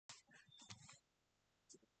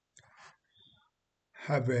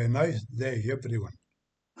Have a nice day, everyone.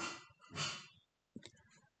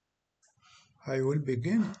 I will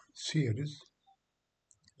begin series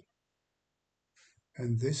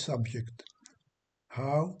in this subject,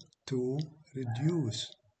 how to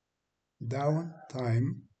reduce downtime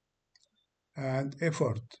and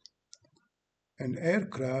effort in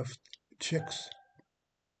aircraft checks.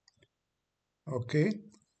 Okay,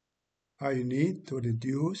 I need to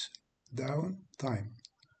reduce downtime,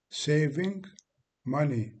 saving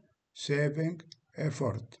money, saving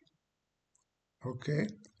effort. Okay,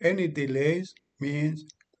 any delays means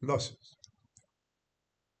losses.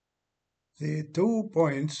 The 2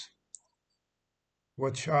 points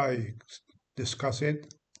which I discussed,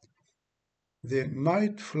 the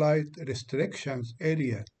night flight restrictions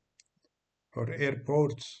area or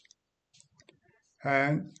airports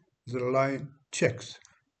and the line checks.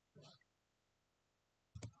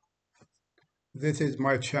 This is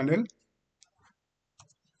my channel.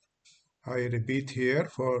 I repeat here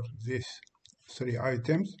for these 3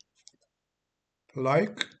 items: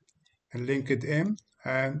 like LinkedIn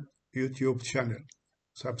and YouTube channel,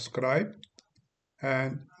 subscribe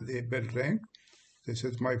and the bell ring. This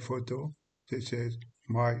is my photo. This is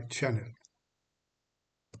my channel.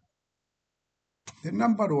 The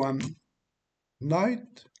number 1,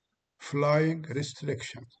 night flying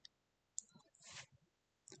restrictions.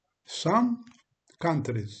 Some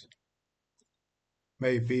countries,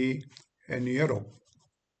 maybe in Europe,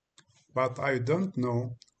 but I don't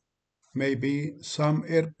know, maybe some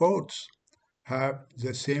airports have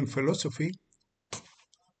the same philosophy,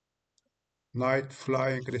 night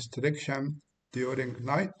flying restriction during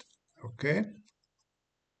night, okay?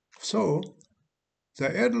 So,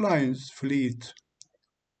 the airlines fleet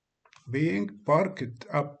being parked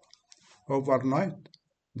up overnight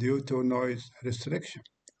due to noise restriction.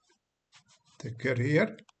 Take care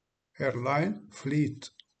here, airline fleet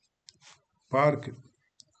parked.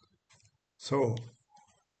 So,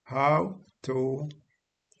 how to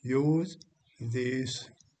use this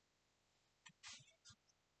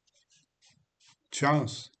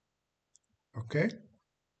chance, okay?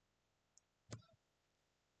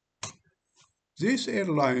 These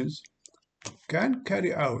airlines can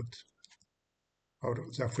carry out, or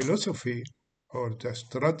the philosophy or the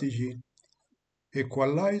strategy,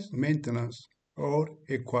 equalized maintenance or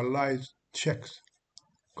equalized checks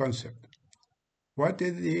concept. What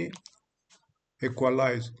is the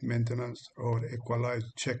equalized maintenance or equalized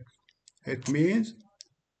check? It means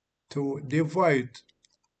to divide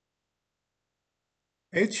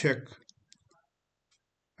A check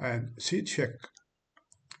and C check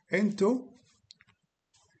into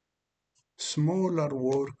smaller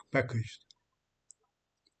work packages,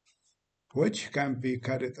 which can be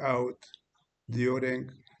carried out during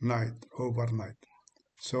night, overnight.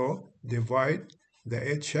 So divide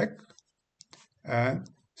the A check and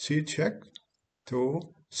C check to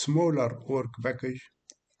smaller work package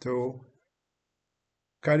to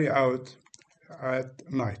carry out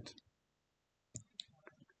at night.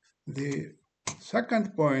 The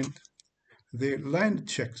second point, the line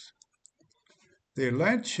checks. The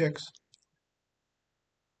line checks,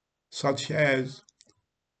 such as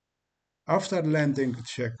after landing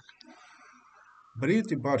check,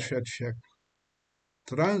 pre-departure check,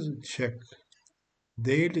 transit check,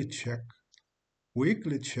 daily check,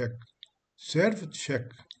 weekly check, service check,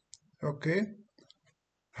 okay?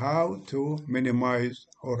 How to minimize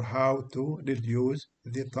or how to reduce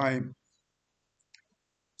the time.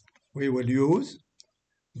 We will use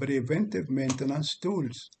preventive maintenance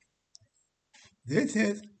tools. This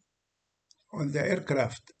is on the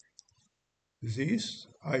aircraft. These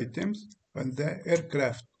items on the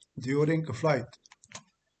aircraft during flight.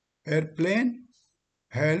 Airplane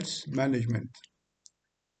health management.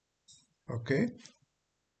 Okay.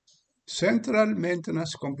 Central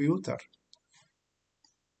maintenance computer.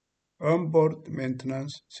 Onboard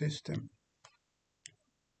maintenance system.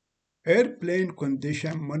 Airplane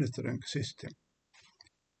condition monitoring system.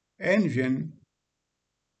 Engine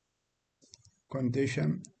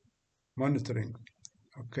condition monitoring.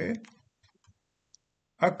 Okay.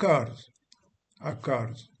 ACARS.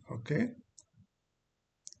 Okay.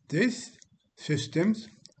 These systems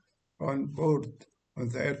on board on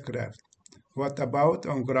the aircraft. What about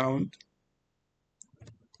on ground?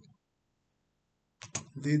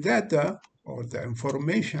 The data or the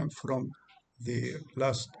information from the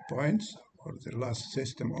last points or the last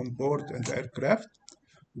system on board in the aircraft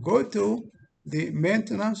go to the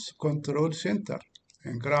maintenance control center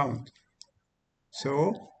in ground.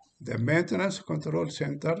 So the maintenance control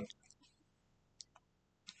center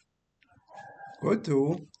go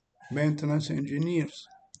to maintenance engineers.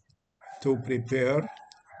 to prepare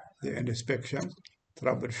the inspection,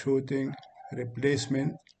 troubleshooting,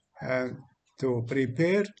 replacement, and to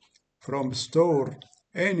prepare from store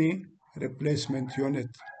any replacement unit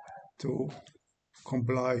to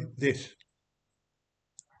comply this.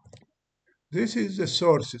 This is the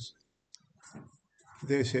sources.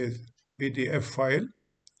 This is PDF file,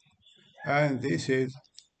 and this is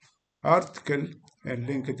article in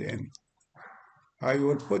LinkedIn. I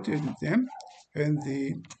will put in them in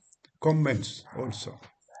the comments also.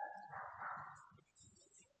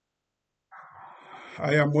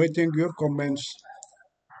 I am waiting your comments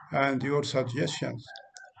and your suggestions.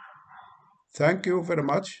 Thank you very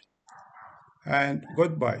much and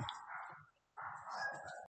goodbye.